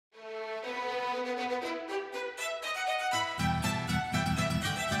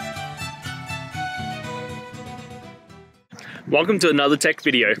Welcome to another tech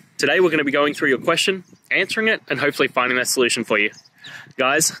video. Today we're going to be going through your question, answering it, and hopefully finding that solution for you.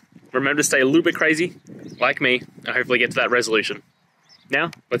 Guys, remember to stay a little bit crazy, like me, and hopefully get to that resolution.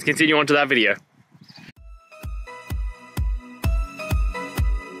 Now, let's continue on to that video.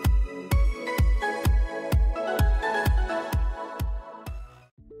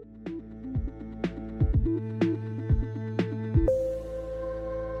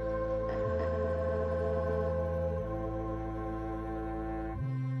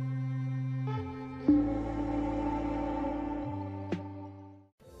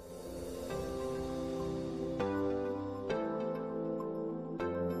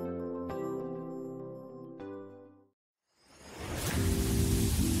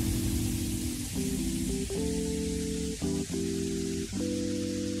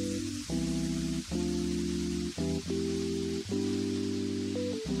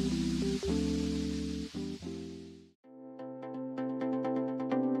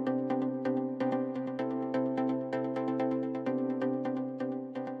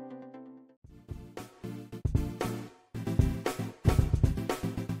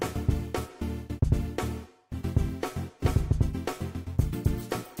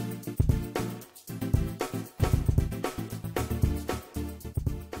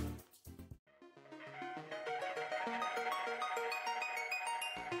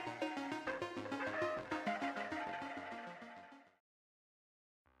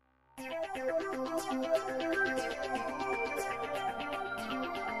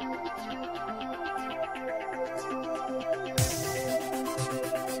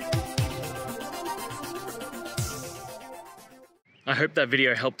 I hope that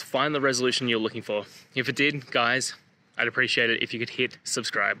video helped find the resolution you're looking for. If it did, guys, I'd appreciate it if you could hit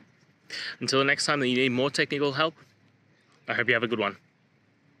subscribe. Until the next time that you need more technical help, I hope you have a good one.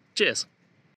 Cheers.